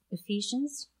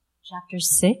Ephesians chapter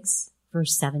 6,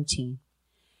 verse 17.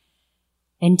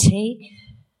 And take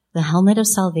the helmet of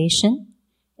salvation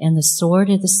and the sword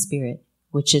of the Spirit,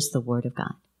 which is the word of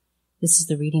God. This is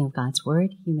the reading of God's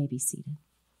word. You may be seated.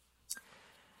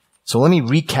 So let me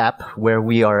recap where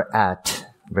we are at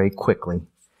very quickly.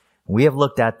 We have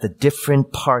looked at the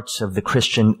different parts of the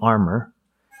Christian armor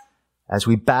as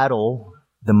we battle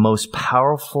the most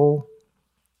powerful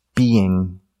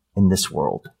being in this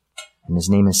world, and his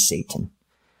name is Satan.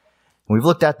 We've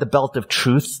looked at the belt of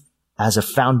truth as a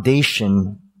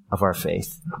foundation of our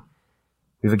faith.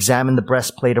 We've examined the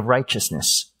breastplate of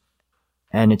righteousness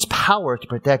and its power to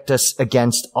protect us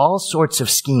against all sorts of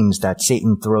schemes that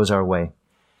Satan throws our way.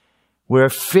 We're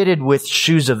fitted with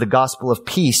shoes of the gospel of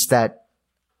peace that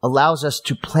allows us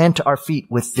to plant our feet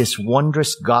with this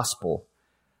wondrous gospel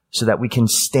so that we can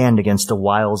stand against the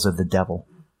wiles of the devil.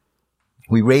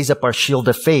 We raise up our shield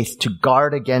of faith to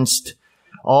guard against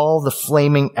all the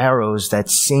flaming arrows that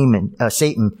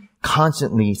Satan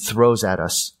constantly throws at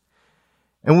us.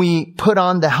 And we put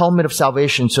on the helmet of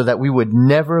salvation so that we would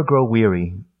never grow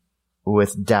weary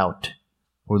with doubt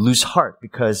or lose heart,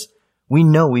 because we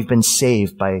know we've been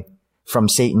saved from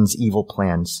Satan's evil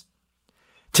plans.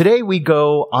 Today we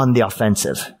go on the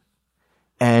offensive.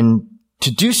 And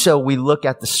to do so, we look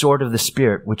at the sword of the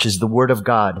Spirit, which is the word of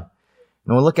God.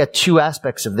 And we'll look at two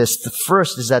aspects of this. The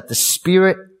first is that the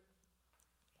Spirit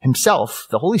himself,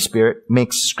 the Holy Spirit,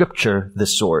 makes Scripture the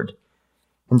sword.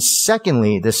 And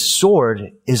secondly, the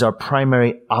sword is our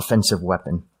primary offensive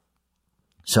weapon.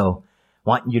 So I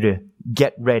want you to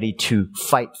get ready to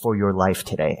fight for your life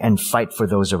today and fight for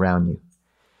those around you.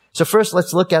 So first,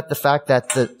 let's look at the fact that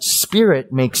the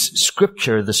Spirit makes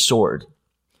Scripture the sword.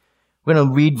 We're going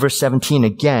to read verse 17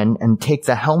 again and take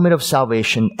the helmet of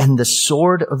salvation and the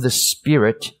sword of the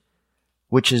Spirit,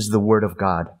 which is the word of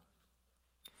God.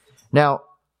 Now,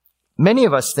 many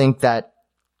of us think that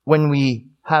when we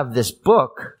have this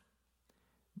book,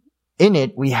 in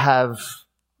it we have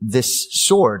this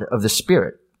sword of the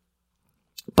Spirit.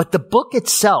 But the book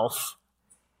itself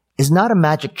is not a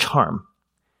magic charm.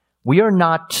 We are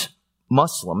not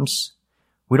Muslims.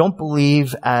 We don't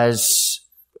believe, as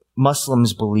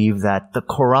Muslims believe, that the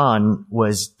Quran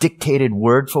was dictated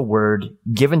word for word,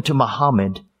 given to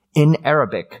Muhammad in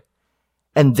Arabic,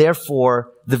 and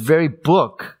therefore the very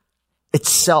book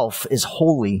itself is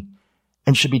holy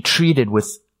and should be treated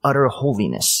with utter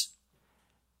holiness.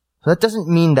 So that doesn't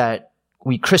mean that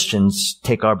we Christians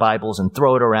take our Bibles and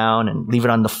throw it around and leave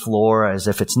it on the floor as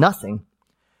if it's nothing.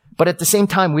 But at the same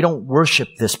time, we don't worship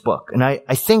this book. And I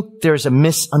think there's a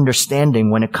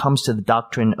misunderstanding when it comes to the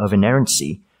doctrine of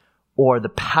inerrancy or the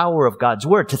power of God's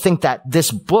word, to think that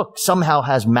this book somehow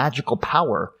has magical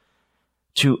power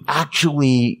to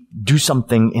actually do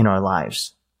something in our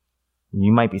lives.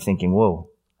 You might be thinking, whoa,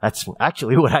 that's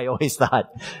actually what I always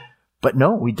thought. But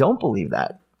no, we don't believe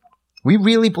that. We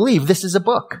really believe this is a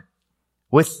book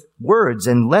with words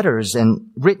and letters and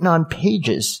written on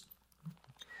pages.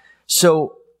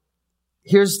 So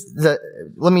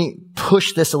let me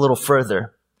push this a little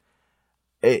further.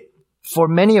 For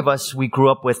many of us, we grew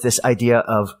up with this idea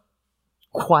of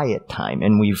quiet time,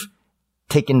 and we've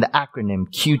taken the acronym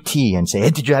QT and say, hey,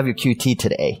 did you have your QT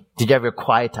today? Did you have your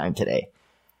quiet time today?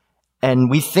 And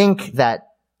we think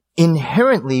that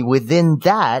inherently within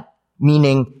that,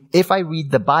 meaning if I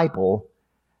read the Bible,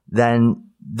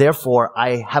 then therefore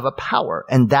I have a power,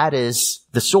 and that is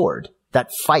the sword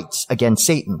that fights against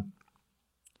Satan.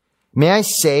 May I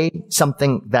say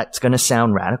something that's going to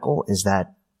sound radical, is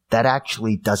that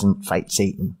actually doesn't fight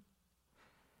Satan.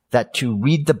 That to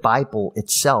read the Bible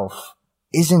itself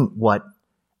isn't what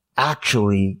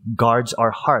actually guards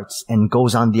our hearts and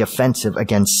goes on the offensive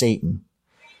against Satan.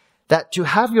 That to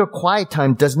have your quiet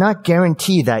time does not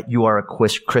guarantee that you are a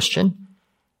Christian.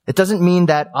 It doesn't mean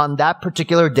that on that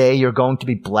particular day you're going to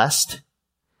be blessed.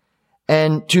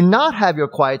 And to not have your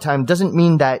quiet time doesn't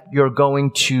mean that you're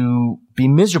going to be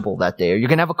miserable that day, or you're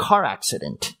going to have a car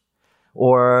accident,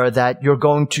 or that you're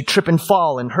going to trip and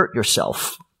fall and hurt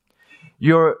yourself.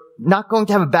 You're not going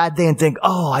to have a bad day and think,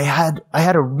 oh, I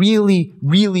had a really,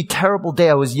 really terrible day.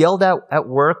 I was yelled at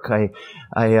work. I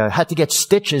had to get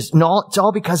stitches. No, it's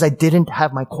all because I didn't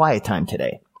have my quiet time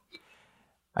today.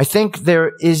 I think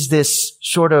there is this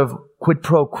sort of quid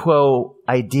pro quo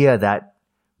idea that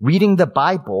reading the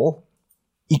Bible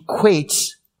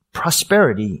equates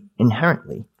prosperity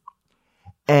inherently,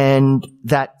 and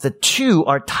that the two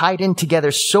are tied in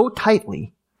together so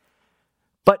tightly.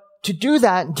 But to do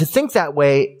that and to think that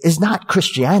way is not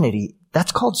Christianity.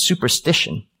 That's called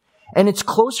superstition. And it's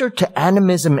closer to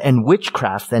animism and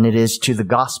witchcraft than it is to the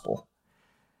gospel.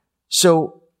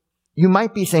 So you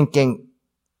might be thinking,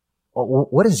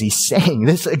 what is he saying?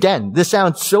 This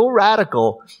sounds so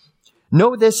radical.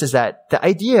 Know this is that the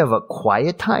idea of a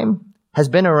quiet time has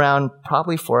been around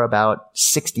probably for about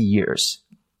 60 years.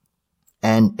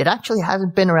 And it actually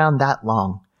hasn't been around that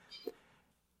long.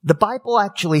 The Bible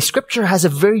Scripture has a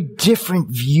very different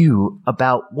view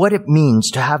about what it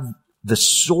means to have the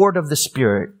sword of the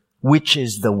Spirit, which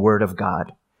is the Word of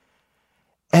God.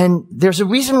 And there's a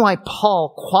reason why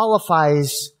Paul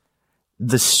qualifies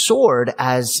the sword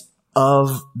as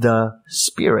of the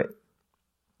Spirit.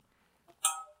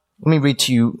 Let me read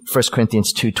to you 1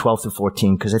 Corinthians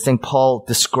 2:12-14, because I think Paul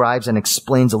describes and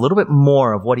explains a little bit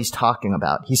more of what he's talking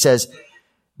about. He says,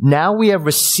 "Now we have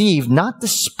received not the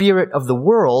spirit of the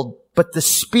world, but the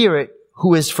Spirit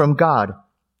who is from God."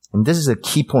 And this is a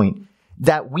key point,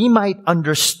 "that we might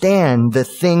understand the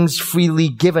things freely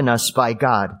given us by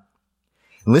God."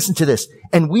 And listen to this.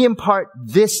 "And we impart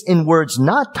this in words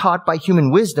not taught by human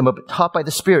wisdom, but taught by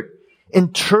the Spirit,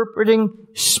 interpreting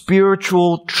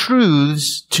spiritual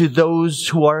truths to those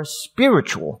who are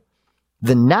spiritual.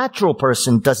 The natural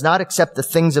person does not accept the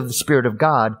things of the Spirit of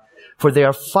God, for they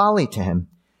are folly to him,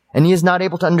 and he is not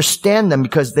able to understand them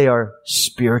because they are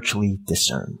spiritually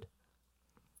discerned."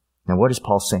 Now, what is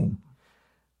Paul saying?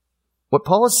 What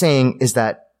Paul is saying is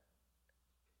that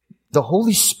the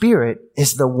Holy Spirit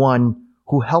is the one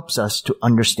who helps us to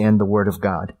understand the Word of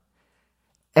God.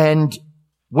 And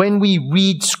when we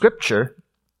read Scripture,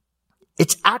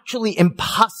 it's actually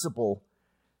impossible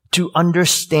to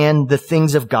understand the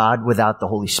things of God without the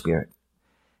Holy Spirit.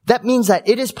 That means that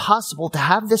it is possible to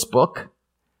have this book,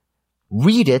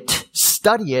 read it,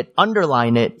 study it,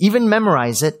 underline it, even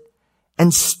memorize it,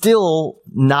 and still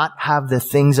not have the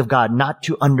things of God, not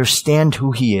to understand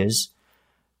who He is,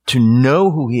 to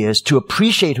know who He is, to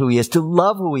appreciate who He is, to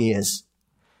love who He is.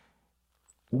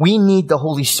 We need the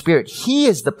Holy Spirit. He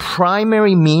is the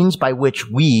primary means by which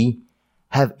we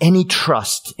have any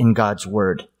trust in God's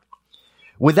Word.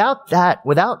 Without that,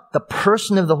 without the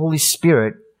person of the Holy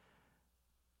Spirit,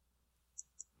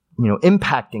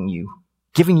 impacting you,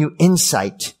 giving you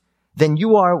insight, then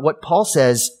you are what Paul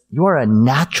says, you are a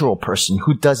natural person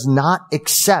who does not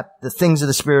accept the things of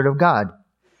the Spirit of God.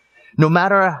 No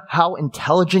matter how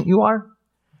intelligent you are,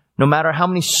 no matter how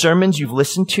many sermons you've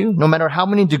listened to, no matter how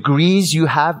many degrees you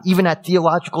have, even at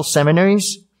theological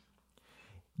seminaries,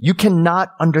 you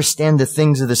cannot understand the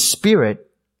things of the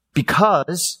Spirit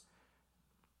because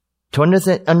to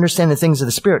understand the things of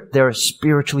the Spirit, they're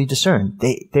spiritually discerned.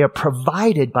 They are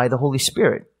provided by the Holy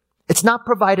Spirit. It's not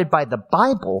provided by the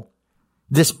Bible,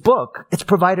 this book. It's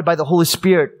provided by the Holy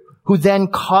Spirit, who then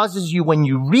causes you, when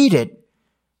you read it,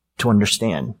 to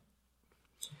understand.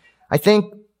 I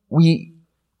think we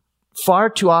far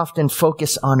too often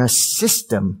focus on a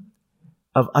system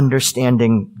of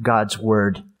understanding God's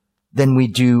Word than we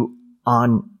do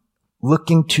on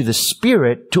looking to the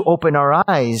Spirit to open our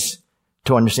eyes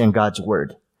to understand God's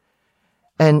Word.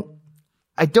 And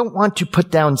I don't want to put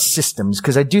down systems,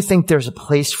 because I do think there's a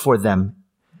place for them,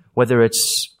 whether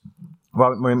it's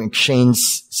Robert Murray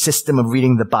McShane's system of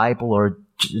reading the Bible or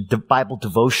the Bible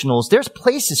devotionals. There's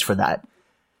places for that.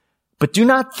 But do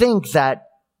not think that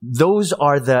those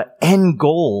are the end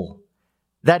goal.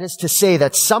 That is to say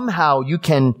that somehow you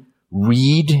can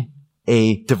read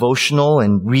a devotional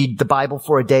and read the Bible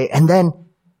for a day, and then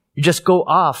you just go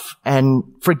off and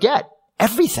forget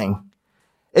everything.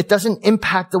 It doesn't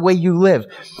impact the way you live.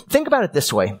 Think about it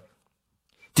this way.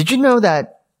 Did you know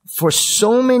that for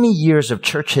so many years of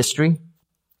church history,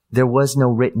 there was no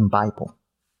written Bible?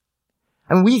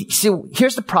 I mean,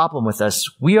 here's the problem with us.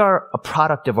 We are a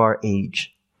product of our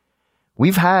age.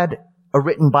 We've had a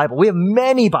written Bible. We have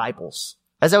many Bibles.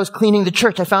 As I was cleaning the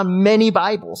church, I found many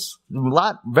Bibles, a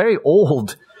lot very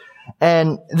old,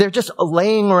 and they're just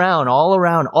laying around,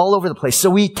 all over the place. So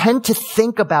we tend to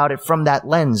think about it from that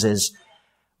lens as,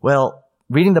 well,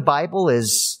 reading the Bible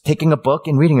is taking a book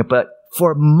and reading it. But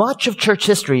for much of church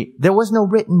history, there was no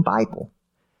written Bible.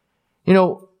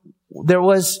 There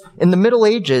was, in the Middle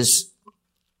Ages,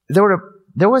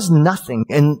 there was nothing.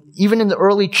 And even in the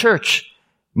early church,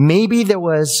 maybe there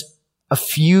was a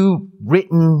few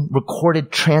written,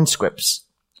 recorded transcripts.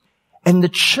 And the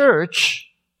church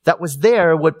that was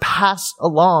there would pass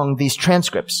along these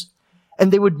transcripts.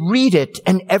 And they would read it,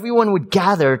 and everyone would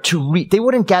gather to read. They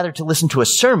wouldn't gather to listen to a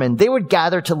sermon. They would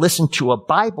gather to listen to a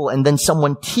Bible, and then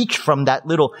someone teach from that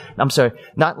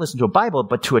not listen to a Bible,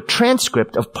 but to a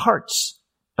transcript of parts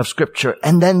of Scripture.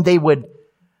 And then they would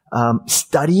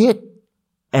study it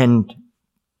and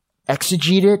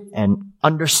exegete it and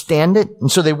understand it.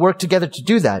 And so they worked together to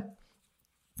do that.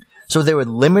 So there were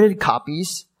limited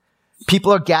copies.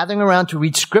 People are gathering around to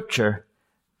read Scripture.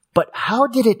 But how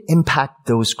did it impact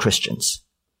those Christians?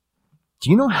 Do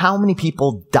you know how many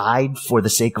people died for the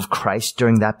sake of Christ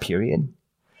during that period?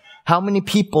 How many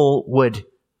people would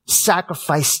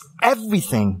sacrifice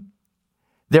everything,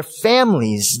 their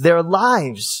families, their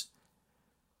lives?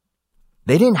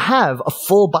 They didn't have a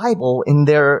full Bible in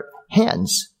their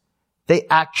hands. They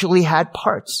actually had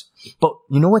parts. But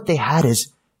you know what they had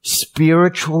is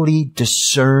spiritually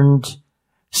discerned,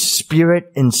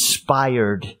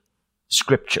 Spirit-inspired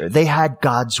Scripture. They had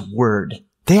God's Word.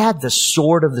 They had the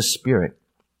sword of the Spirit.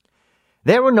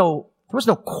 There was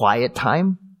no quiet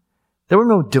time. There were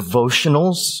no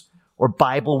devotionals or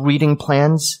Bible reading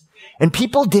plans. And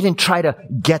people didn't try to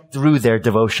get through their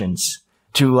devotions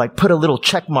to like put a little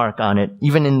check mark on it,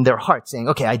 even in their heart, saying,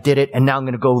 okay, I did it, and now I'm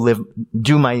going to go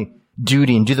do my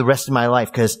duty and do the rest of my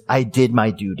life because I did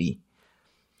my duty.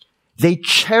 They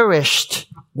cherished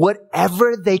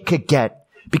whatever they could get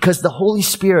because the Holy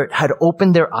Spirit had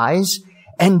opened their eyes,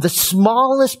 and the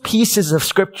smallest pieces of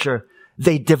Scripture,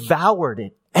 they devoured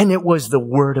it, and it was the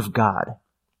Word of God.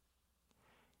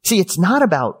 See, it's not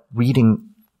about reading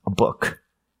a book.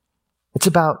 It's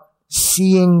about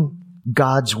seeing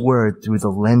God's Word through the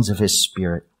lens of His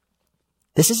Spirit.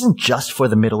 This isn't just for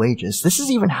the Middle Ages. This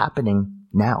is even happening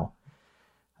now.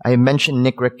 I mentioned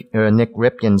Nick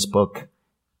Ripken's book,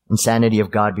 Insanity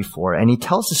of God, before, and he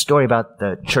tells the story about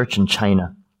the church in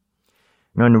China.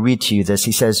 I'm going to read to you this.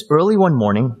 He says, early one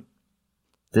morning,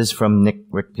 this is from Nick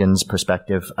Ripken's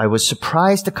perspective, I was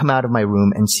surprised to come out of my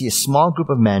room and see a small group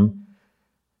of men,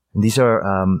 and these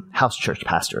are house church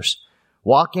pastors,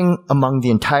 walking among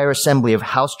the entire assembly of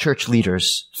house church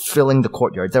leaders filling the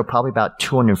courtyard. There were probably about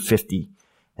 250.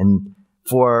 And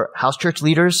for house church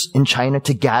leaders in China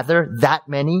to gather that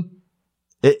many,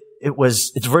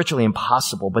 it's virtually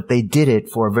impossible, but they did it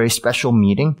for a very special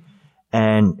meeting,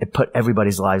 and it put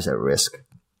everybody's lives at risk.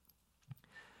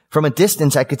 From a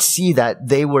distance, I could see that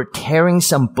they were tearing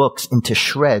some books into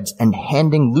shreds and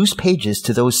handing loose pages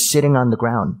to those sitting on the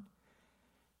ground.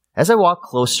 As I walked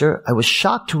closer, I was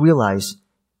shocked to realize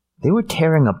they were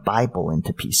tearing a Bible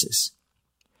into pieces.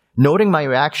 Noting my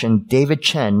reaction, David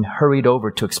Chen hurried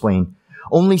over to explain,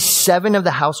 only 7 of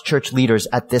the house church leaders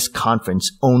at this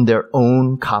conference own their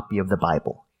own copy of the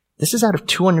Bible. This is out of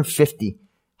 250.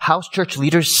 House church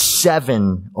leaders,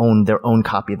 7 own their own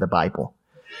copy of the Bible.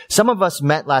 Some of us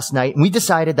met last night, and we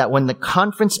decided that when the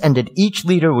conference ended, each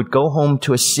leader would go home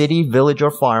to a city, village, or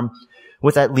farm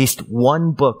with at least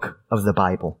one book of the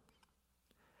Bible.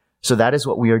 So that is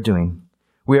what we are doing.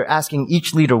 We are asking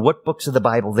each leader what books of the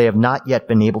Bible they have not yet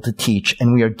been able to teach,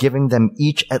 and we are giving them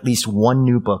each at least one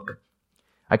new book.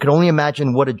 I could only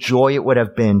imagine what a joy it would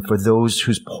have been for those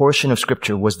whose portion of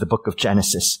Scripture was the book of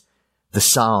Genesis, the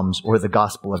Psalms, or the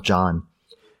Gospel of John.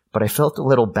 But I felt a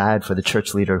little bad for the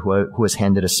church leader who was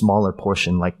handed a smaller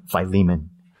portion like Philemon.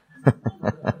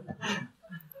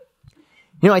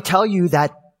 I tell you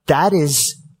that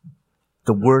is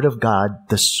the Word of God,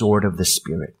 the sword of the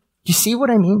Spirit. Do you see what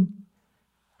I mean?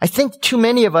 I think too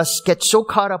many of us get so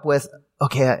caught up with,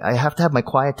 okay, I have to have my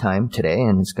quiet time today,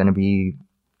 and it's going to be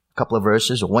a couple of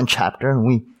verses or one chapter,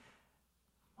 and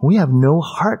we have no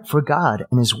heart for God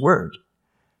and His Word.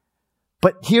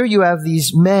 But here you have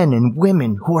these men and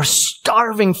women who are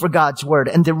starving for God's Word,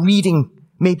 and they're reading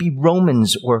maybe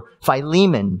Romans or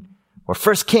Philemon or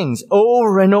 1 Kings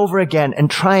over and over again and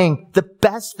trying the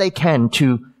best they can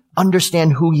to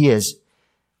understand who He is.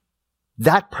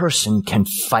 That person can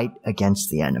fight against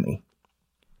the enemy.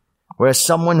 Whereas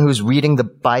someone who's reading the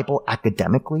Bible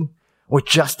academically, or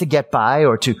just to get by,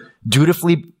 or to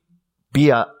dutifully be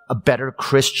a better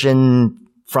Christian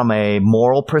from a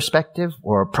moral perspective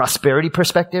or a prosperity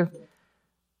perspective,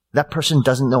 that person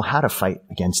doesn't know how to fight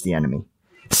against the enemy.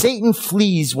 Satan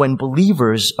flees when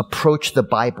believers approach the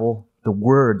Bible, the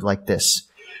Word, like this.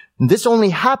 And this only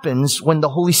happens when the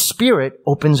Holy Spirit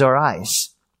opens our eyes.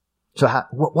 So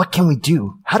what can we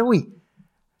do? How do we?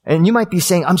 And you might be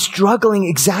saying, I'm struggling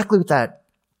exactly with that.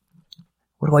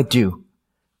 What do I do?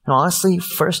 And honestly,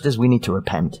 first is we need to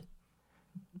repent.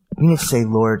 We need to say,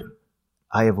 Lord,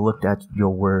 I have looked at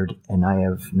your word and I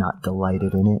have not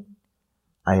delighted in it.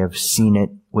 I have seen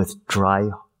it with dry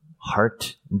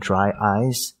heart and dry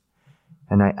eyes.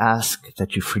 And I ask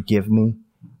that you forgive me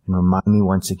and remind me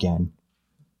once again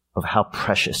of how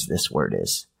precious this word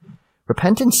is.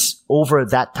 Repentance over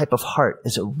that type of heart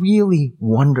is a really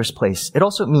wondrous place. It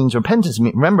also means repentance.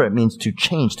 Remember, it means to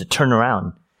change, to turn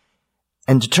around.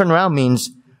 And to turn around means,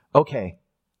 okay,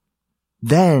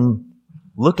 then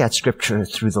look at Scripture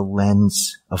through the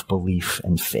lens of belief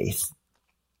and faith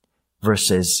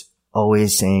versus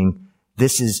always saying,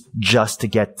 this is just to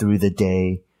get through the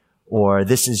day, or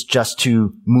this is just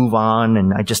to move on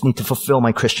and I just need to fulfill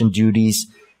my Christian duties.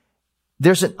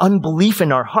 There's an unbelief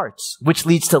in our hearts, which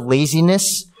leads to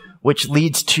laziness, which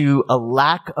leads to a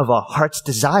lack of a heart's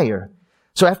desire.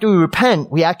 So after we repent,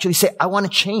 we actually say, I want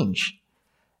to change.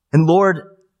 And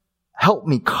Lord, help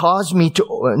me, cause me to,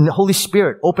 and the Holy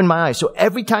Spirit, open my eyes. So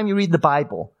every time you read the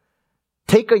Bible,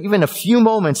 take even a few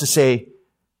moments to say,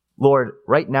 Lord,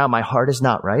 right now my heart is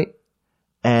not right.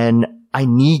 And I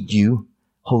need you,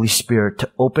 Holy Spirit,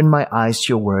 to open my eyes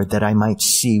to your word that I might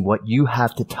see what you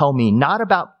have to tell me, not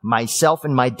about myself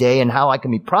and my day and how I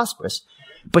can be prosperous,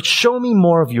 but show me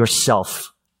more of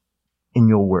yourself in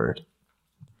your word.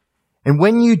 And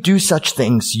when you do such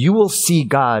things, you will see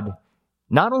God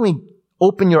not only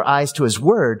open your eyes to his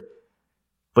word,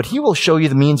 but he will show you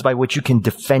the means by which you can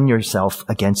defend yourself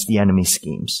against the enemy's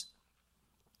schemes.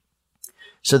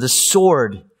 So the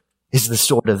sword is the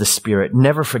sword of the Spirit.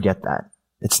 Never forget that.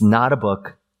 It's not a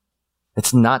book.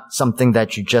 It's not something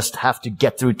that you just have to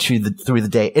get through the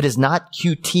day. It is not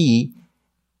QT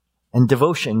and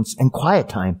devotions and quiet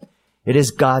time. It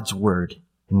is God's word,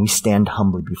 and we stand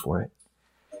humbly before it.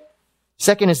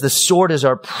 Second is the sword is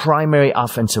our primary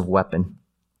offensive weapon.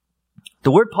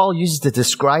 The word Paul uses to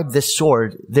describe this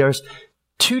sword, there's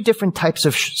two different types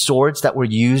of swords that were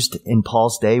used in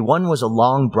Paul's day. One was a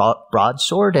long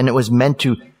broadsword, and it was meant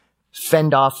to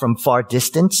fend off from far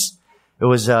distance. It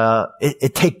was,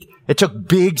 it took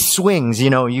big swings,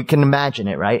 you can imagine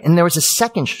it, right? And there was a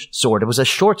second sword. It was a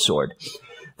short sword.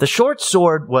 The short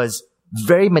sword was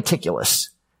very meticulous.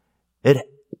 It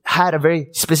had a very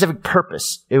specific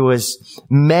purpose. It was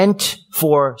meant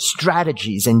for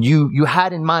strategies, and you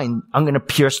had in mind, I'm going to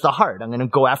pierce the heart. I'm going to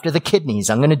go after the kidneys.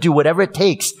 I'm going to do whatever it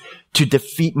takes to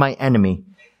defeat my enemy.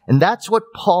 And that's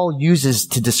what Paul uses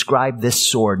to describe this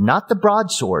sword, not the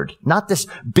broadsword, not this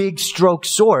big stroke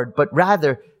sword, but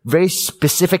rather very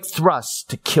specific thrusts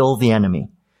to kill the enemy.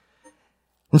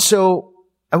 And so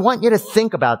I want you to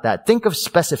think about that. Think of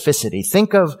specificity.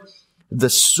 Think of the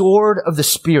sword of the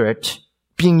Spirit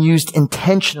being used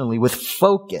intentionally with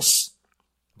focus,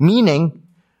 meaning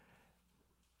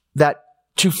that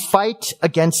to fight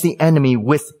against the enemy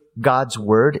with God's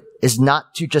word is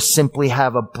not to just simply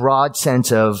have a broad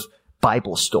sense of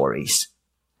Bible stories.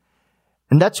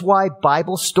 And that's why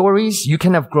Bible stories, you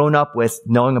can have grown up with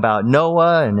knowing about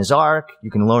Noah and his ark.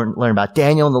 You can learn about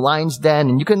Daniel and the lion's den,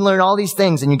 and you can learn all these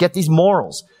things and you get these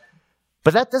morals.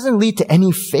 But that doesn't lead to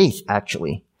any faith,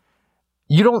 actually.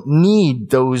 You don't need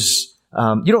those,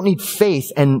 you don't need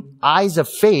faith and eyes of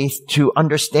faith to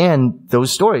understand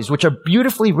those stories, which are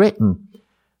beautifully written.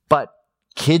 But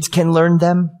kids can learn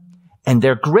them, and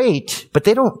they're great, but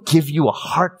they don't give you a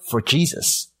heart for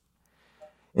Jesus.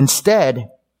 Instead,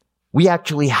 we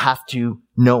actually have to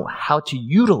know how to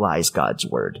utilize God's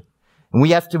word. And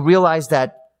we have to realize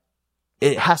that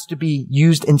it has to be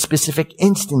used in specific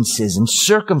instances and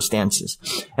circumstances.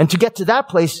 And to get to that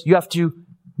place, you have to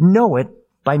know it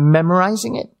by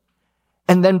memorizing it,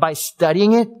 and then by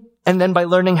studying it, and then by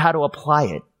learning how to apply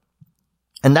it.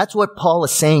 And that's what Paul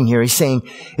is saying here. He's saying,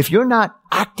 if you're not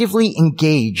actively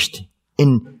engaged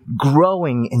in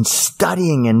growing and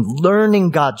studying and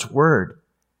learning God's word,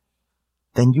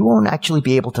 then you won't actually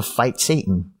be able to fight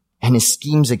Satan and his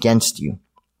schemes against you.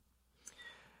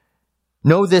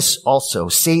 Know this also.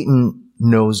 Satan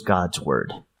knows God's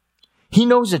word. He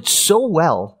knows it so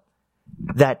well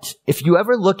that if you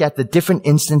ever look at the different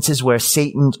instances where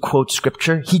Satan quotes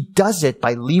scripture, he does it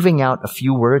by leaving out a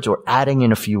few words or adding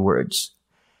in a few words.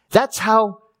 That's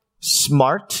how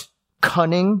smart,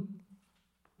 cunning,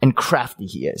 and crafty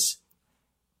he is.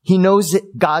 He knows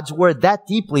God's word that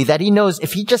deeply that he knows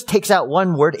if he just takes out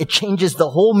one word, it changes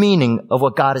the whole meaning of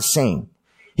what God is saying.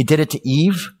 He did it to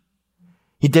Eve.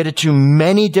 He did it to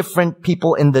many different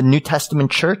people in the New Testament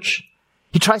church.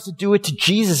 He tries to do it to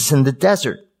Jesus in the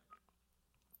desert.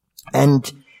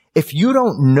 And if you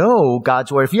don't know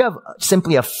God's word, if you have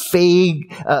simply a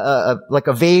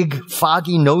vague,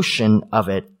 foggy notion of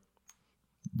it,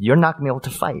 you're not going to be able to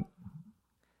fight.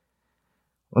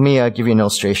 Let me give you an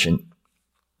illustration.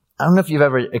 I don't know if you've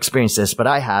ever experienced this, but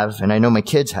I have, and I know my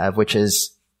kids have, which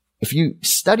is if you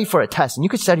study for a test, and you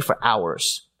could study for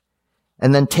hours,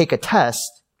 and then take a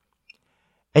test,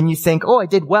 and you think, oh, I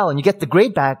did well, and you get the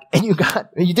grade back, and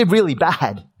you did really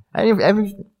bad.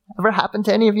 Ever happened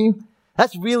to any of you?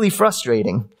 That's really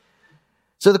frustrating.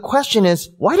 So the question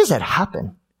is, why does that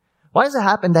happen? Why does it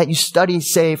happen that you study,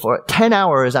 say, for 10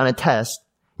 hours on a test,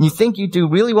 and you think you do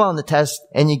really well on the test,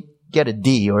 and you get a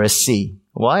D or a C?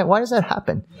 Why does that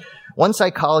happen? One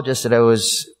psychologist that I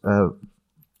was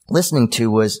listening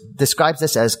to describes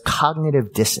this as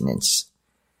cognitive dissonance.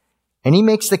 And he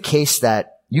makes the case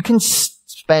that you can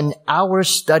spend hours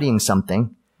studying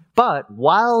something, but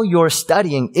while you're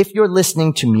studying, if you're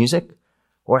listening to music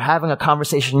or having a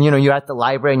conversation, you're at the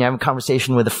library and you have a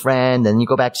conversation with a friend and you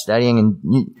go back studying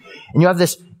and you have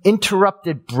this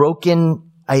interrupted,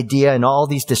 broken idea and all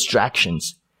these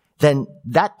distractions, then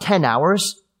that 10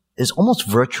 hours is almost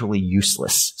virtually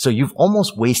useless. So you've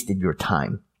almost wasted your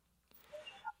time.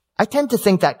 I tend to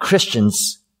think that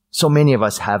Christians, so many of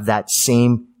us, have that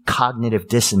same cognitive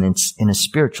dissonance in a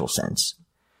spiritual sense.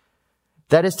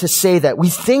 That is to say that we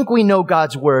think we know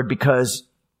God's word because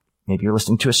maybe you're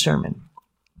listening to a sermon.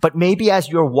 But maybe as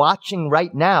you're watching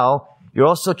right now, you're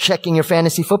also checking your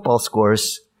fantasy football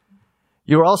scores.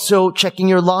 You're also checking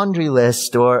your laundry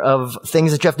list or of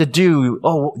things that you have to do.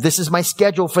 Oh, this is my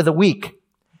schedule for the week.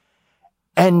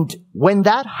 And when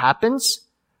that happens,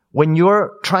 when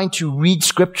you're trying to read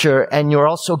scripture and you're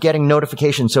also getting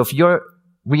notifications. So if you're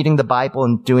reading the Bible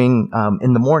and doing,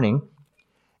 in the morning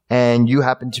and you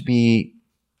happen to be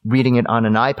reading it on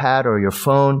an iPad or your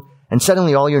phone and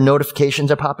suddenly all your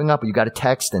notifications are popping up, or you got a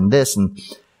text and this. And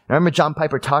I remember John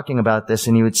Piper talking about this,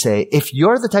 and he would say, if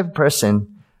you're the type of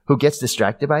person who gets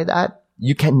distracted by that,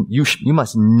 you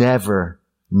must never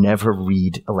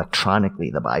read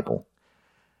electronically the Bible.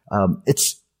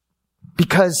 It's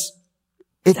because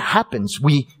it happens.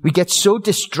 We get so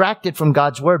distracted from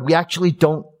God's word, we actually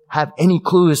don't have any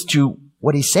clues to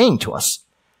what he's saying to us.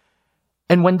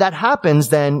 And when that happens,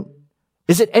 then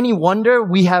is it any wonder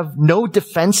we have no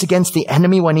defense against the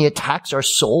enemy when he attacks our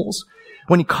souls?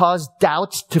 When he causes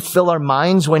doubts to fill our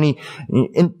minds? When he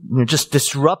just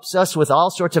disrupts us with all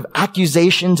sorts of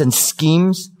accusations and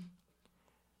schemes?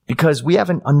 Because we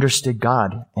haven't understood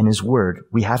God and his word.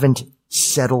 We haven't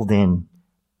settled in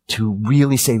to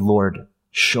really say, Lord,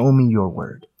 show me your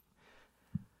word.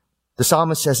 The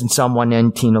psalmist says in Psalm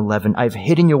 119:11, I've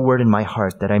hidden your word in my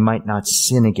heart that I might not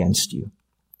sin against you.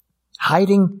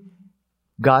 Hiding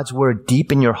God's word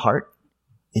deep in your heart,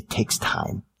 it takes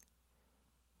time.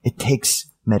 It takes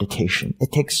meditation.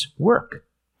 It takes work.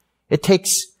 It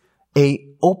takes a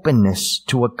openness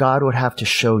to what God would have to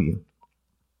show you.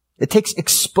 It takes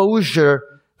exposure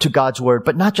to God's word,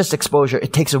 but not just exposure.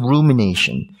 It takes a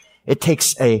rumination. It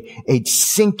takes a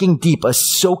sinking deep, a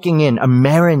soaking in, a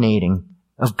marinating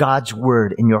of God's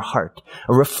word in your heart.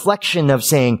 A reflection of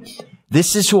saying,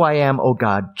 this is who I am, oh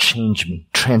God, change me,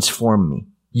 transform me,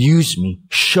 use me,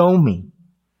 show me.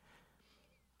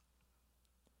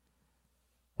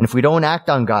 And if we don't act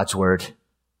on God's word,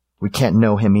 we can't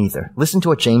know him either. Listen to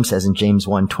what James says in James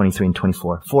 1:23 and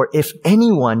 24. For if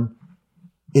anyone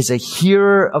is a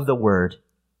hearer of the word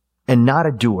and not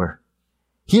a doer,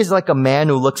 he is like a man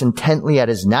who looks intently at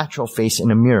his natural face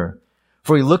in a mirror.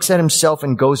 For he looks at himself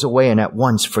and goes away and at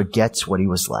once forgets what he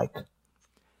was like.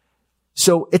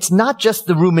 So it's not just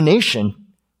the rumination.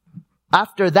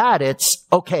 After that, it's,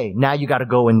 okay, now you got to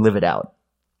go and live it out.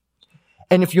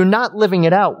 And if you're not living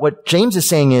it out, what James is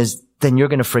saying is, then you're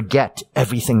going to forget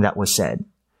everything that was said.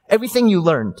 Everything you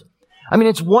learned. I mean,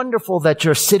 it's wonderful that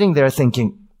you're sitting there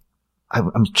thinking,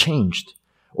 I'm changed.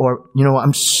 Or,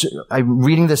 I'm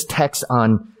reading this text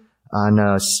on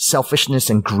selfishness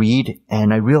and greed,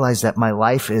 and I realize that my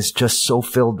life is just so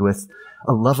filled with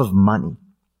a love of money.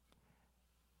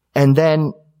 And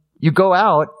then you go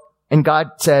out and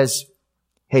God says,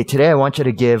 hey, today I want you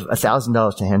to give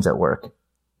 $1,000 to Hands at Work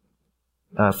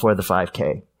for the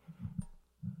 5K.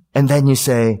 And then you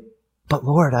say, but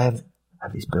Lord, I have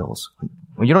these bills.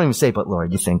 Well, you don't even say, but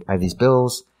Lord, you think, I have these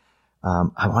bills.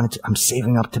 I'm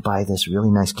saving up to buy this really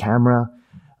nice camera.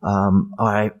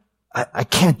 Or I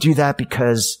can't do that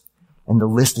because, and the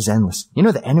list is endless.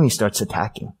 The enemy starts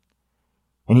attacking.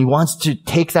 And he wants to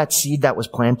take that seed that was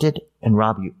planted and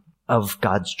rob you of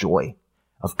God's joy,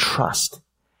 of trust.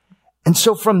 And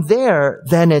so from there,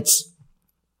 then it's,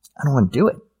 I don't want to do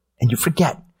it. And you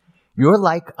forget. You're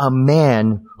like a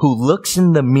man who looks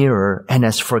in the mirror and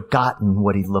has forgotten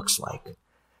what he looks like.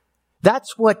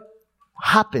 That's what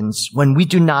happens when we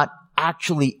do not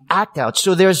actually act out.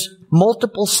 So there's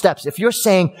multiple steps. If you're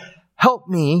saying, help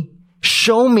me,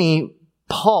 show me,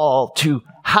 Paul, to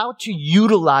how to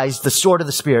utilize the sword of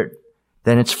the Spirit,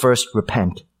 then it's first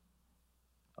repent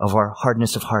of our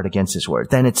hardness of heart against his word.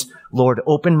 Then it's, Lord,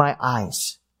 open my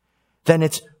eyes. Then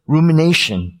it's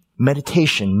rumination,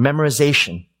 meditation,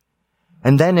 memorization.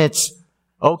 And then it's,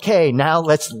 okay, now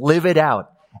let's live it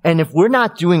out. And if we're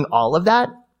not doing all of that,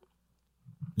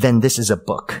 then this is a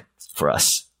book for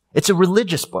us. It's a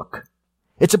religious book.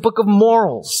 It's a book of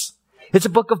morals. It's a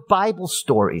book of Bible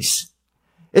stories.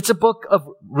 It's a book of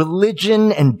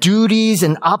religion and duties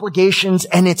and obligations,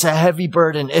 and it's a heavy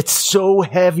burden. It's so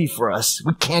heavy for us.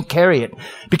 We can't carry it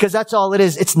because that's all it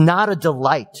is. It's not a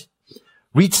delight.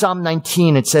 Read Psalm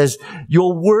 19. It says,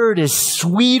 your word is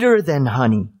sweeter than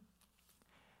honey.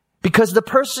 Because the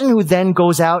person who then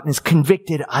goes out and is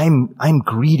convicted, I'm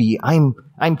greedy,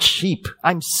 I'm cheap,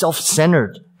 I'm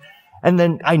self-centered, and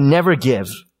then I never give.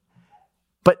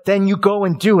 But then you go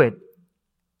and do it.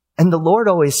 And the Lord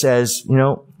always says,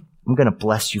 I'm going to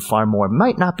bless you far more. It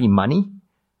might not be money.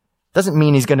 Doesn't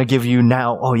mean he's going to give you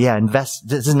now, invest.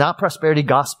 This is not prosperity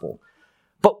gospel.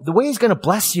 But the way he's going to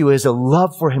bless you is a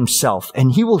love for himself,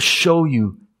 and he will show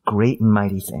you great and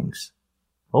mighty things.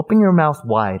 Open your mouth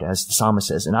wide, as the psalmist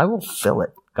says, and I will fill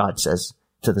it, God says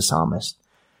to the psalmist.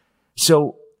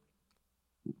 So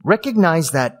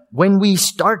recognize that when we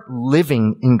start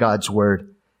living in God's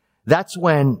word, that's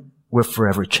when we're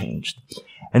forever changed.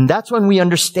 And that's when we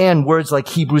understand words like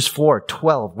Hebrews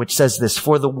 4:12, which says this,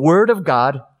 for the word of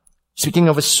God, speaking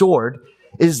of a sword,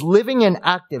 is living and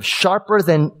active, sharper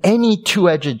than any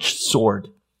two-edged sword.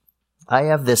 We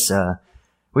have this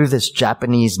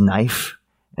Japanese knife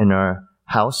in our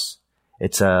house.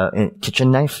 It's a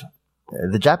kitchen knife.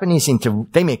 The Japanese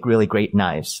they make really great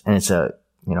knives, and it's a,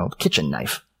 kitchen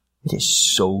knife. It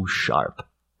is so sharp.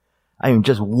 I mean,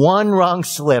 just one wrong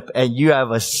slip and you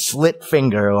have a slit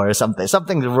finger or something.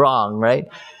 Something's wrong, right?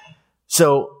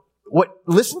 So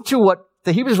listen to what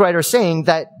the Hebrews writer is saying,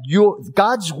 that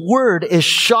God's word is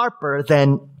sharper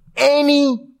than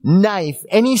any knife,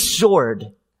 any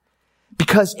sword,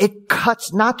 because it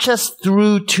cuts not just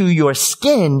through to your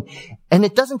skin, and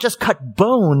it doesn't just cut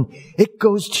bone, it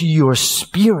goes to your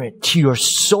spirit, to your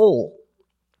soul.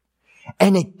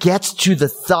 And it gets to the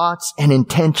thoughts and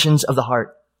intentions of the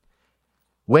heart.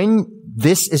 When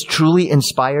this is truly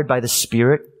inspired by the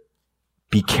Spirit,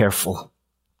 be careful.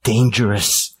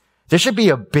 Dangerous. There should be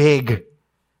a big,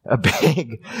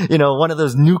 one of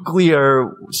those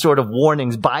nuclear sort of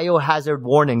warnings, biohazard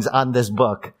warnings on this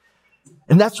book.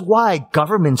 And that's why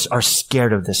governments are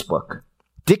scared of this book.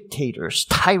 Dictators,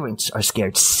 tyrants are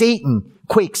scared. Satan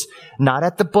quakes, not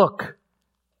at the book,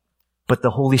 but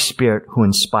the Holy Spirit who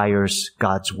inspires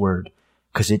God's word,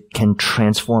 because it can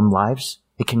transform lives.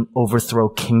 It can overthrow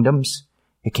kingdoms.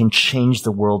 It can change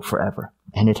the world forever.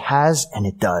 And it has, and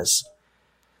it does.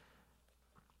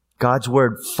 God's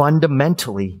word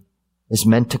fundamentally is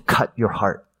meant to cut your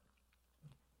heart.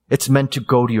 It's meant to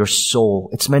go to your soul.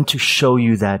 It's meant to show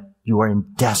you that you are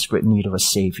in desperate need of a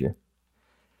Savior.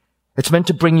 It's meant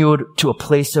to bring you to a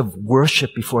place of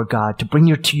worship before God, to bring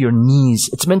you to your knees.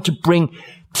 It's meant to bring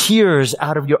tears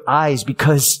out of your eyes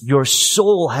because your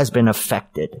soul has been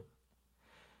affected.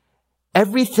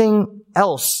 Everything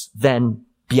else then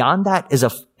beyond that is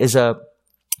a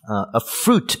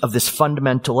fruit of this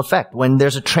fundamental effect. When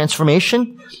there's a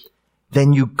transformation,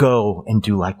 then you go and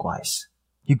do likewise.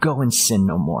 You go and sin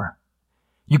no more.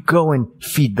 You go and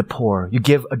feed the poor. You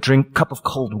give a cup of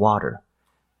cold water.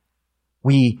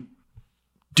 We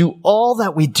do all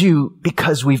that we do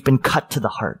because we've been cut to the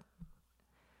heart.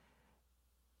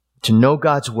 To know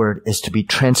God's word is to be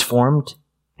transformed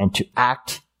and to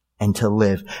act and to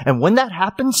live. And when that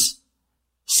happens,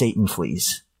 Satan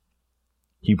flees.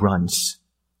 He runs.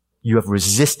 You have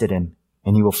resisted him,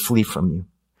 and he will flee from you.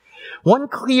 One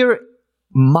clear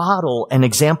model and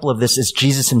example of this is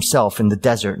Jesus himself in the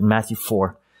desert in Matthew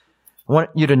 4. I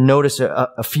want you to notice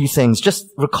a few things.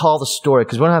 Just recall the story,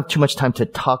 because we don't have too much time to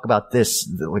talk about this,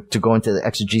 to go into the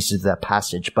exegesis of that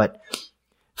passage. But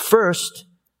first,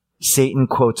 Satan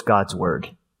quotes God's word.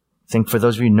 I think for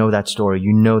those of you who know that story,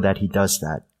 you know that he does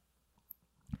that.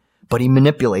 But he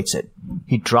manipulates it.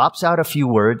 He drops out a few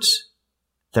words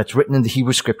that's written in the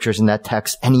Hebrew scriptures in that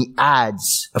text, and he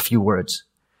adds a few words,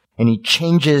 and he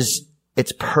changes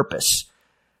its purpose.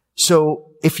 So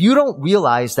if you don't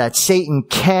realize that Satan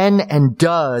can and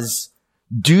does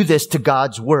do this to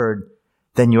God's word,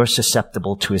 then you're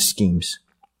susceptible to his schemes.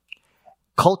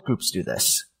 Cult groups do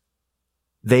this.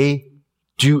 They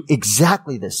do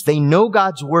exactly this. They know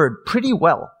God's word pretty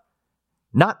well.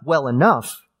 Not well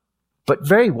enough, but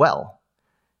very well.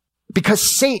 Because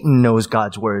Satan knows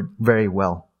God's word very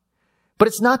well. But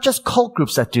it's not just cult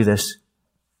groups that do this.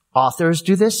 Authors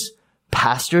do this.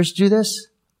 Pastors do this.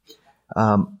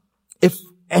 When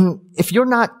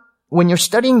you're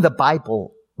studying the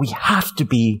Bible, we have to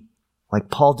be, like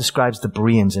Paul describes the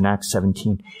Bereans in Acts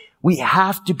 17, we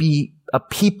have to be a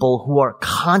people who are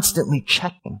constantly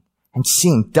checking and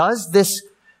seeing, does this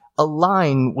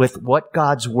align with what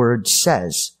God's word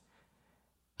says?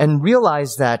 And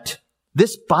realize that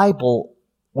this Bible,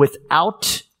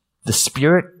 without the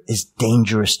Spirit, is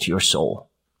dangerous to your soul.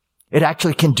 It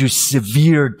actually can do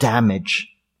severe damage.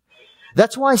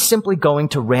 That's why simply going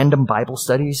to random Bible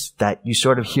studies that you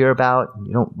sort of hear about,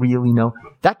 you don't really know,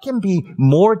 that can be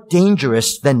more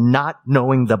dangerous than not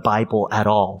knowing the Bible at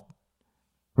all.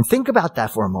 And think about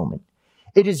that for a moment.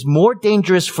 It is more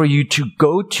dangerous for you to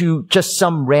go to just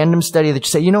some random study that you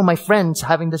say, my friend's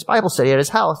having this Bible study at his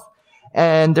house,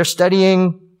 and they're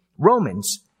studying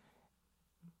Romans.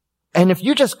 And if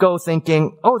you just go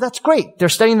thinking, oh, that's great, they're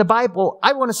studying the Bible,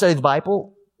 I want to study the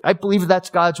Bible, I believe that's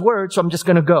God's word, so I'm just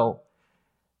going to go.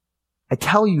 I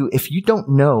tell you, if you don't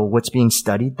know what's being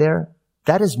studied there,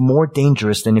 that is more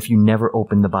dangerous than if you never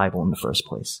opened the Bible in the first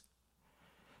place.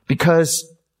 Because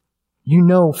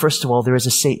first of all, there is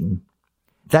a Satan.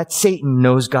 That Satan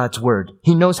knows God's word.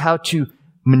 He knows how to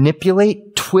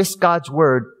manipulate, twist God's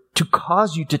word to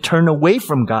cause you to turn away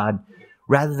from God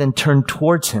rather than turn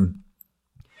towards him.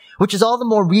 Which is all the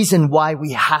more reason why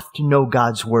we have to know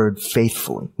God's word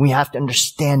faithfully. We have to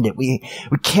understand it. We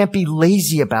can't be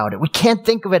lazy about it. We can't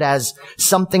think of it as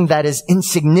something that is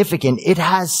insignificant. It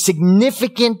has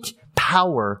significant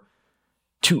power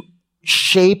to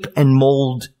shape and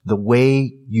mold the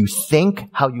way you think,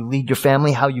 how you lead your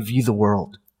family, how you view the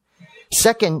world.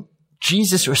 Second,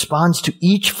 Jesus responds to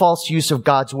each false use of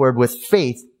God's word with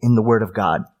faith in the word of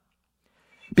God.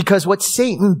 Because what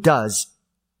Satan does,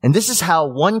 and this is how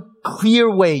one clear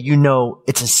way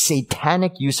it's a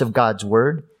satanic use of God's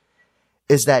word,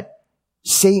 is that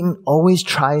Satan always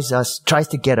tries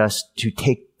to get us to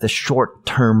take the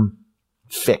short-term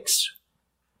fix,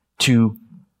 to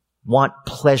want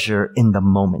pleasure in the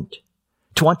moment,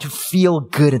 to want to feel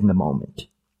good in the moment,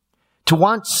 to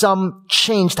want some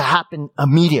change to happen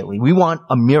immediately. We want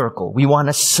a miracle. We want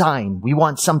a sign. We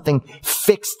want something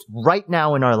fixed right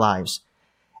now in our lives.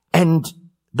 And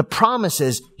the promise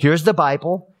is, here's the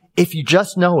Bible. If you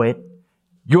just know it,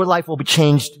 your life will be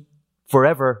changed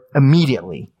forever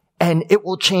immediately. And it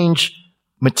will change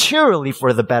materially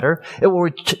for the better. It will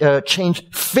change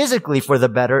physically for the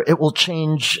better. It will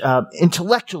change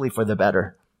intellectually for the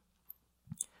better.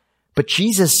 But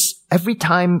Jesus, every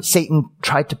time Satan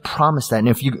tried to promise that, and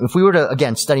if we were to,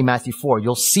 again, study Matthew 4,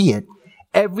 you'll see it.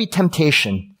 Every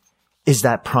temptation is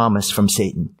that promise from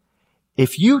Satan.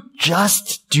 If you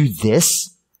just do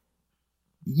this,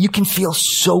 you can feel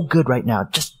so good right now.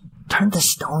 Just turn the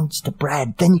stones to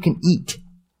bread. Then you can eat.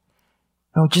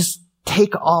 Just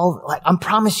take I'm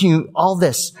promising you all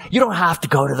this. You don't have to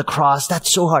go to the cross.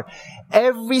 That's so hard.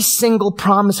 Every single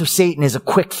promise of Satan is a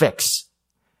quick fix.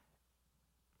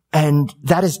 And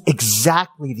that is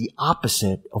exactly the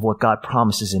opposite of what God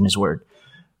promises in his word.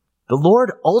 The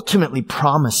Lord ultimately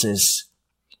promises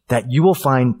that you will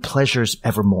find pleasures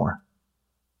evermore.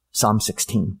 Psalm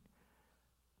 16.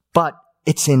 But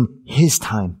it's in his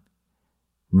time,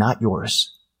 not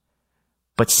yours.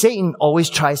 But Satan always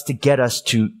tries to get us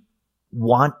to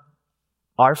want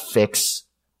our fix,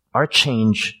 our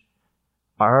change,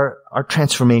 our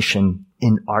transformation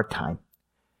in our time.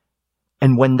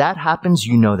 And when that happens,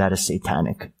 that is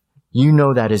satanic.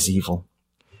 That is evil.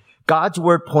 God's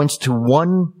word points to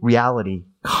one reality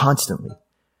constantly.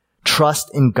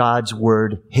 Trust in God's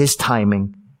word, his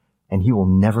timing, and he will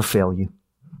never fail you.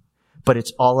 But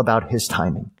it's all about his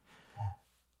timing.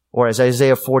 Or as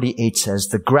Isaiah 48 says,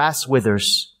 the grass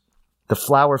withers, the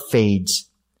flower fades,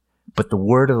 but the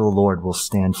word of the Lord will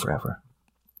stand forever.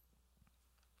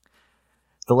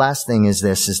 The last thing is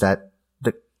that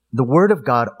the word of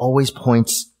God always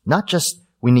points, not just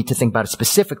we need to think about it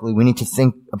specifically, we need to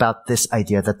think about this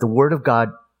idea that the word of God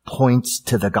points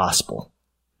to the gospel.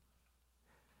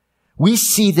 We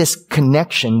see this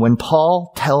connection when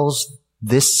Paul tells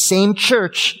this same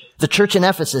church, the church in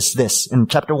Ephesus, this in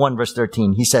chapter 1, verse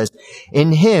 13. He says,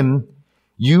 in him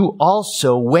you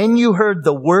also, when you heard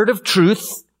the word of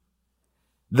truth,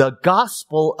 the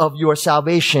gospel of your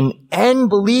salvation, and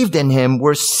believed in him,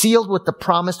 were sealed with the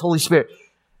promised Holy Spirit.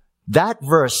 That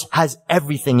verse has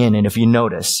everything in it, if you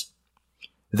notice.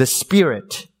 The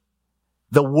Spirit,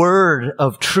 the word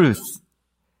of truth.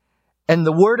 And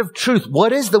the word of truth,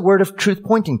 what is the word of truth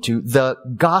pointing to? The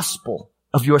gospel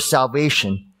of your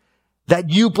salvation, that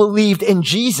you believed in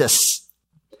Jesus.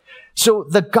 So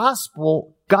the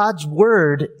gospel, God's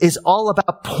word, is all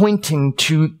about pointing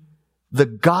to the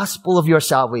gospel of your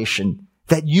salvation,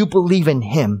 that you believe in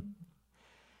him.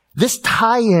 This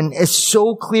tie-in is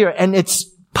so clear, and it's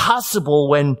possible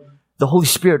when the Holy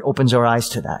Spirit opens our eyes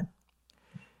to that.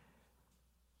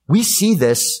 We see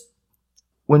this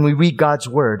when we read God's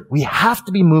word. We have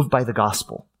to be moved by the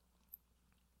gospel.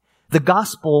 The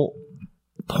gospel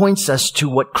points us to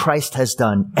what Christ has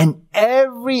done, and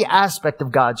every aspect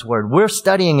of God's word. We're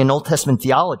studying in Old Testament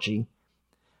theology,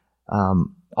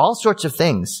 all sorts of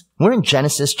things. We're in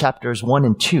Genesis chapters 1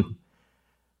 and 2.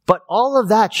 But all of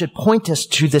that should point us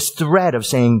to this thread of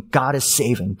saying, God is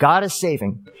saving. God is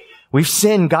saving. We've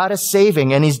sinned. God is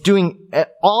saving. And he's doing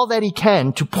all that he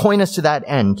can to point us to that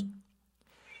end.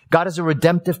 God has a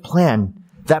redemptive plan.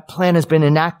 That plan has been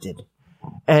enacted.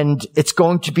 And it's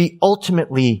going to be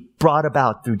ultimately brought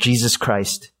about through Jesus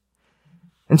Christ.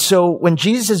 And so when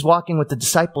Jesus is walking with the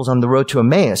disciples on the road to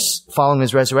Emmaus, following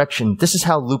his resurrection, this is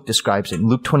how Luke describes it in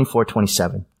Luke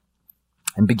 24:27.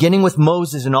 And beginning with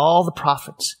Moses and all the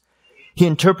prophets, he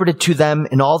interpreted to them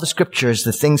in all the scriptures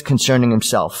the things concerning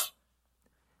himself.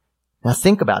 Now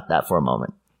think about that for a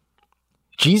moment.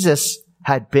 Jesus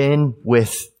had been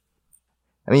with,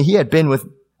 he had been with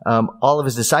all of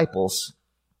his disciples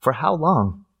for how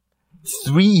long?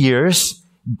 3 years,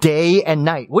 day and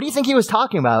night. What do you think he was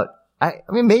talking about?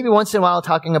 Maybe once in a while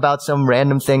talking about some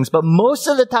random things, but most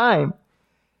of the time,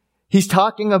 he's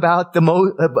talking about the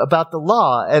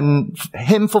law and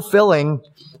him fulfilling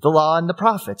the law and the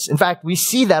prophets. In fact, we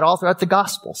see that all throughout the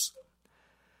Gospels.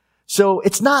 So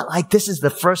it's not like this is the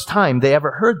first time they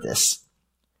ever heard this.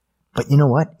 But you know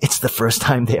what? It's the first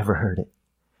time they ever heard it.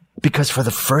 Because for the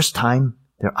first time,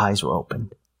 their eyes were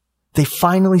opened. They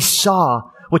finally saw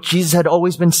what Jesus had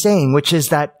always been saying, which is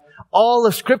that all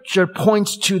of Scripture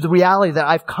points to the reality that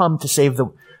I've come to save the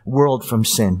world from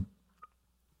sin.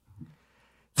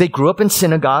 They grew up in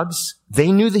synagogues.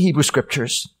 They knew the Hebrew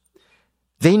Scriptures.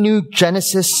 They knew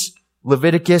Genesis,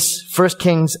 Leviticus, 1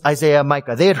 Kings, Isaiah,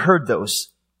 Micah. They had heard those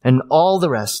and all the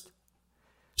rest.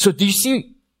 So do you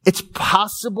see? It's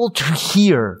possible to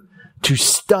hear, to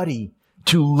study,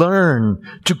 to learn,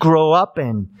 to grow up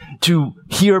in, to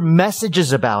hear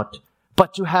messages about,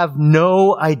 but to have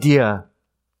no idea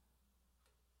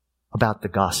about the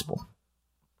gospel.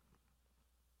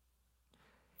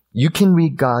 You can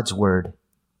read God's word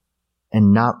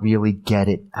and not really get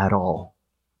it at all.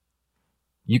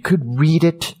 You could read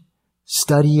it,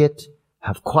 study it,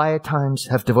 have quiet times,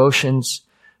 have devotions,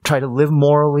 try to live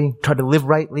morally, try to live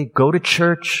rightly, go to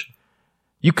church.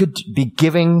 You could be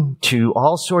giving to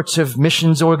all sorts of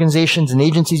missions organizations and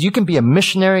agencies. You can be a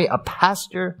missionary, a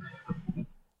pastor,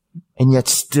 and yet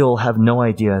still have no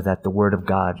idea that the word of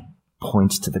God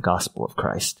points to the gospel of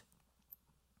Christ.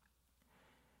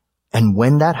 And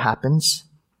when that happens,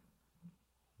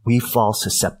 we fall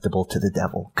susceptible to the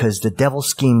devil, because the devil's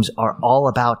schemes are all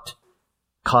about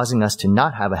causing us to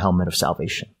not have a helmet of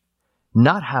salvation,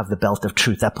 not have the belt of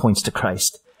truth that points to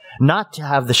Christ, not to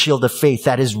have the shield of faith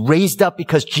that is raised up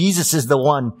because Jesus is the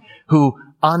one who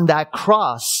on that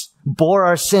cross bore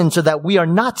our sins so that we are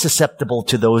not susceptible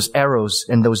to those arrows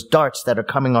and those darts that are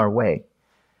coming our way.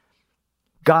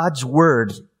 God's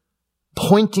word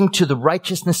pointing to the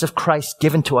righteousness of Christ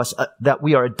given to us, that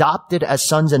we are adopted as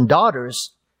sons and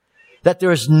daughters, that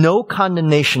there is no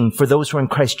condemnation for those who are in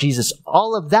Christ Jesus.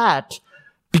 All of that,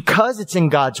 because it's in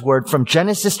God's word from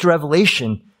Genesis to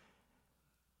Revelation,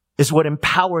 is what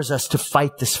empowers us to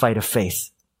fight this fight of faith.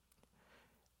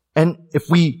 And if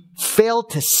we fail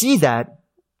to see that,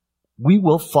 we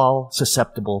will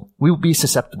be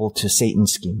susceptible to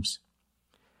Satan's schemes.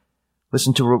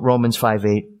 Listen to Romans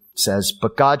 5:8 says,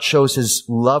 "But God shows his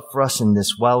love for us in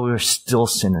this: while we were still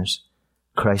sinners,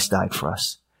 Christ died for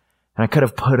us." And I could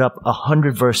have put up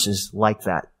 100 verses like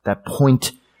that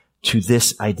point to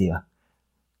this idea.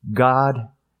 God,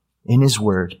 in his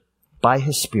word, by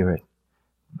his Spirit,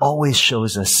 always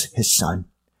shows us his Son.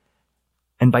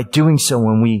 And by doing so,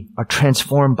 when we are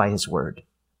transformed by his word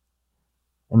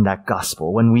and that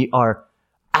gospel, when we are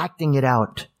acting it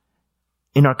out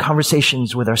in our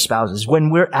conversations with our spouses, when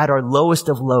we're at our lowest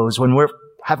of lows, when we're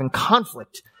having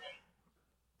conflict,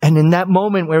 and in that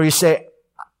moment where you say,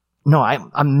 no,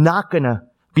 I'm not going to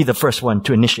be the first one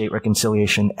to initiate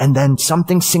reconciliation, and then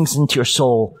something sinks into your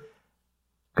soul,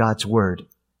 God's word,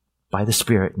 by the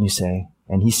Spirit, and you say,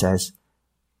 and he says,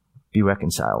 be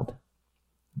reconciled.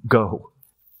 Go.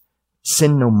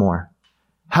 Sin no more.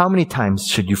 How many times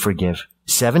should you forgive?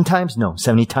 7 times? No,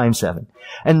 70 times 7.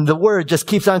 And the word just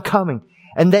keeps on coming.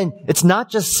 And then it's not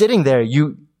just sitting there.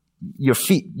 You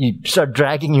start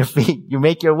dragging your feet. You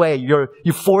make your way.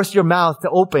 You force your mouth to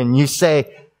open. You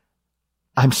say,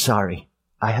 I'm sorry.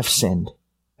 I have sinned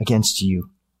against you,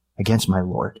 against my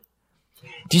Lord.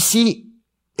 Do you see?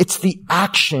 It's the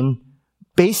action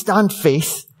based on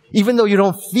faith, even though you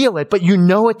don't feel it, but you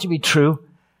know it to be true,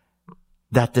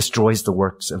 that destroys the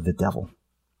works of the devil.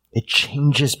 It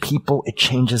changes people. It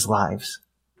changes lives.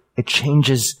 It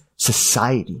changes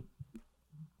society.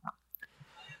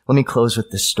 Let me close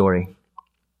with this story.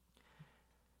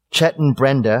 Chet and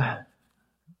Brenda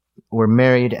were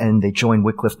married and they joined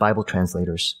Wycliffe Bible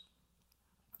Translators.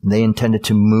 They intended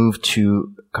to move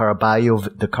to the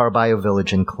Caraballo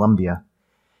village in Colombia.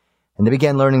 And they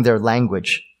began learning their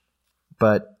language.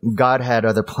 But God had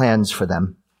other plans for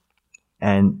them.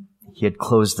 And he had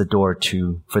closed the door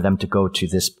for them to go to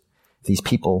these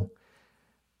people.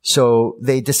 So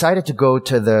they decided to go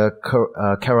to the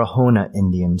Carahona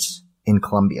Indians in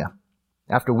Colombia.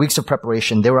 After weeks of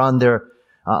preparation, they were on the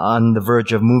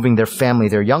verge of moving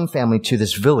their young family to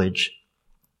this village.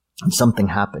 And something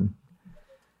happened.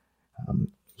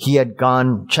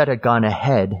 Chet had gone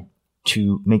ahead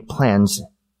to make plans,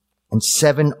 and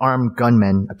 7 armed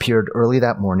gunmen appeared early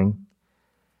that morning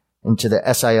into the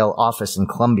SIL office in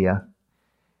Colombia.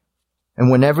 And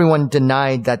when everyone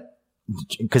denied that,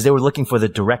 because they were looking for the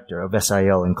director of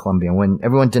SIL in Colombia, when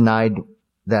everyone denied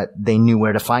that they knew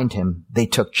where to find him, they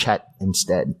took Chet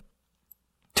instead.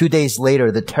 2 days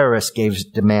later, the terrorists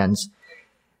gave demands.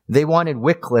 They wanted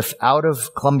Wycliffe out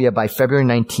of Colombia by February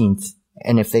 19th,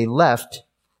 and if they left,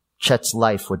 Chet's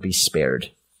life would be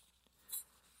spared.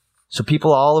 So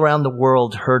people all around the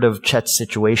world heard of Chet's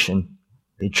situation.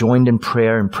 They joined in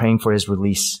prayer and praying for his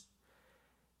release.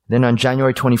 Then on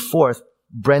January 24th,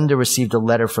 Brenda received a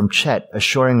letter from Chet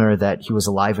assuring her that he was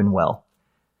alive and well.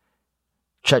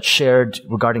 Chet shared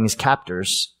regarding his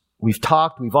captors, "We've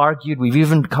talked, we've argued, we've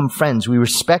even become friends. We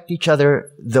respect each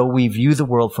other, though we view the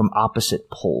world from opposite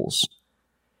poles."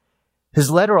 His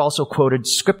letter also quoted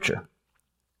scripture,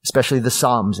 especially the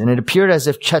Psalms, and it appeared as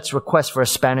if Chet's request for a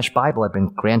Spanish Bible had been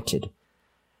granted.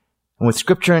 And with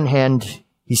scripture in hand,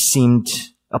 he seemed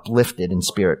uplifted in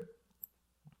spirit.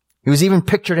 He was even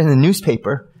pictured in the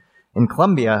newspaper in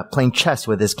Colombia playing chess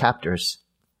with his captors.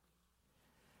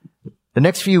 The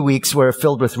next few weeks were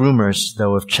filled with rumors,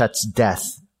 though, of Chet's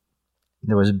death.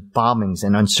 There was bombings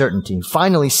and uncertainty.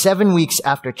 Finally, 7 weeks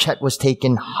after Chet was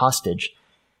taken hostage,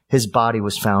 his body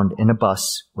was found in a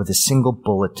bus with a single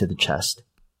bullet to the chest.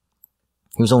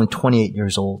 He was only 28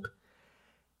 years old.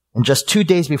 And just 2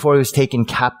 days before he was taken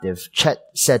captive, Chet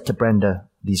said to Brenda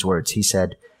these words. He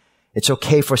said, "It's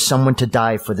okay for someone to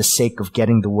die for the sake of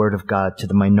getting the word of God to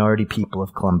the minority people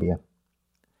of Colombia."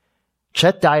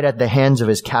 Chet died at the hands of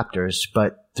his captors,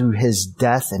 but through his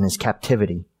death and his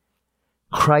captivity,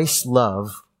 Christ's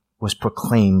love was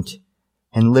proclaimed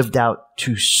and lived out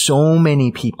to so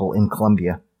many people in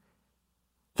Colombia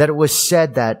that it was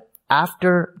said that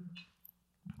after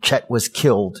Chet was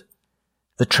killed,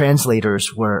 the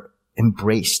translators were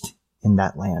embraced in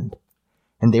that land.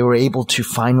 And they were able to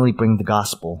finally bring the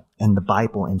gospel and the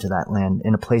Bible into that land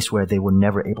in a place where they were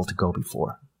never able to go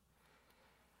before.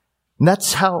 And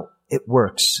that's how it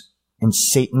works in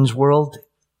Satan's world,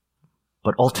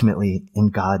 but ultimately in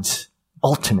God's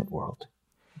ultimate world.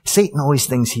 Satan always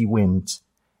thinks he wins.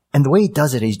 And the way he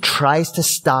does it, he tries to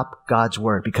stop God's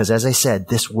word because, as I said,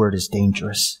 this word is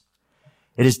dangerous.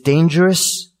 It is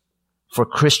dangerous for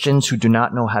Christians who do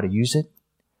not know how to use it.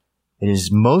 It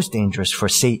is most dangerous for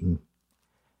Satan.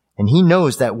 And he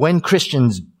knows that when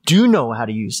Christians do know how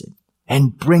to use it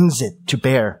and brings it to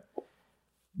bear,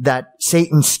 that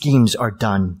Satan's schemes are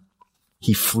done.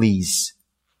 He flees.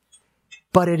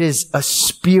 But it is a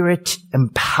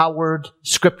spirit-empowered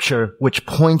scripture which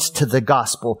points to the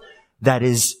gospel that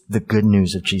is the good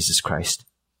news of Jesus Christ.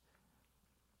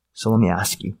 So let me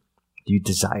ask you, do you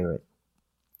desire it?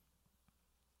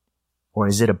 Or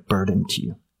is it a burden to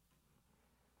you?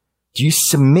 Do you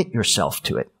submit yourself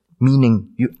to it,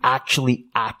 meaning you actually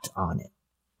act on it?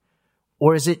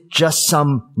 Or is it just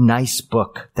some nice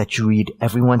book that you read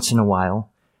every once in a while,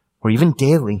 or even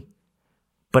daily?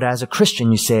 But as a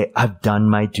Christian, you say, "I've done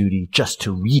my duty just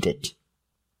to read it,"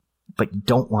 but you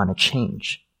don't want to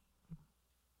change.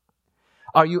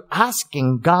 Are you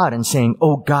asking God and saying,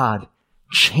 "Oh God,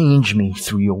 change me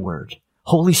through your word.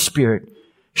 Holy Spirit,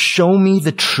 show me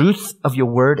the truth of your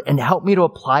word and help me to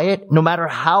apply it no matter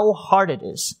how hard it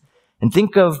is." And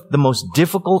think of the most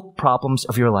difficult problems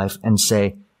of your life and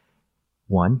say,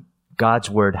 1, God's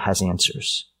word has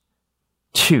answers.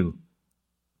 2,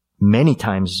 many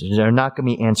times there are not going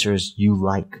to be answers you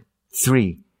like.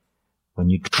 3, when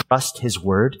you trust his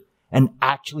word and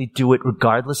actually do it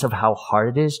regardless of how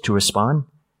hard it is to respond,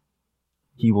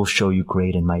 he will show you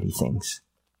great and mighty things.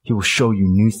 He will show you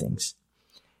new things.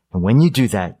 And when you do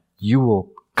that, you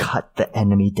will cut the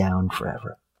enemy down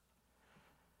forever.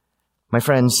 My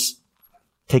friends,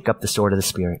 take up the sword of the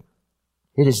Spirit.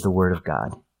 It is the word of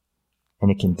God, and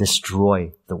it can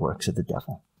destroy the works of the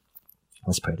devil.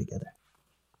 Let's pray together.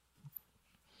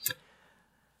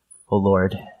 Oh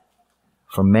Lord,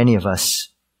 for many of us,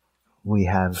 we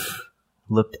have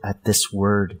looked at this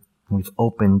word, and we've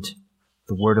opened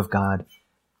the word of God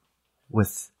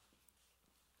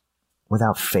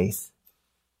without faith.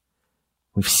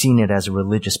 We've seen it as a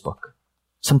religious book,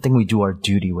 something we do our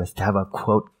duty with, to have a,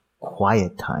 quote,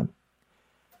 quiet time.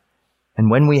 And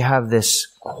when we have this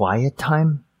quiet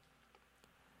time,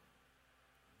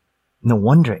 no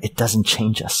wonder it doesn't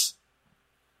change us,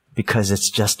 because it's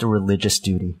just a religious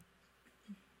duty.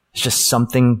 It's just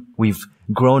something we've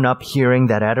grown up hearing,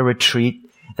 that at a retreat,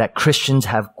 that Christians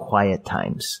have quiet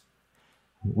times.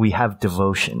 We have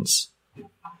devotions.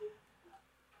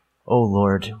 Oh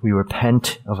Lord, we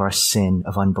repent of our sin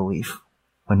of unbelief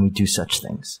when we do such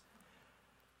things.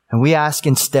 And we ask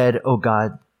instead, oh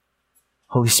God,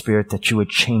 Holy Spirit, that you would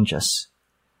change us.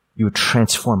 You would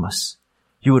transform us.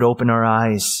 You would open our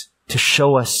eyes to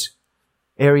show us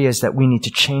areas that we need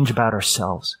to change about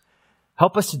ourselves.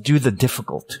 Help us to do the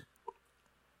difficult.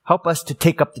 Help us to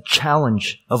take up the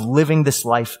challenge of living this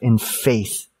life in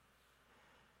faith.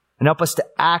 And help us to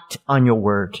act on your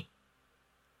word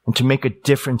and to make a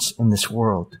difference in this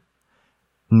world.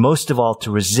 And most of all,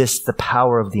 to resist the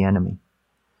power of the enemy.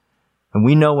 And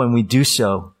we know when we do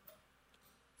so,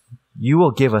 you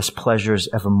will give us pleasures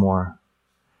evermore.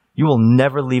 You will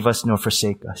never leave us nor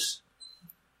forsake us.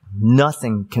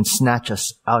 Nothing can snatch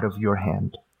us out of your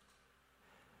hand.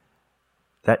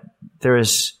 That there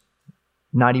is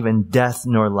not even death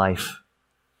nor life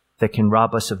that can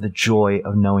rob us of the joy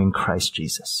of knowing Christ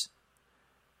Jesus.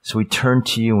 So we turn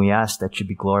to you and we ask that you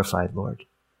be glorified, Lord,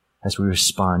 as we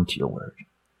respond to your word.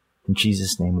 In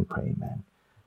Jesus' name we pray, amen.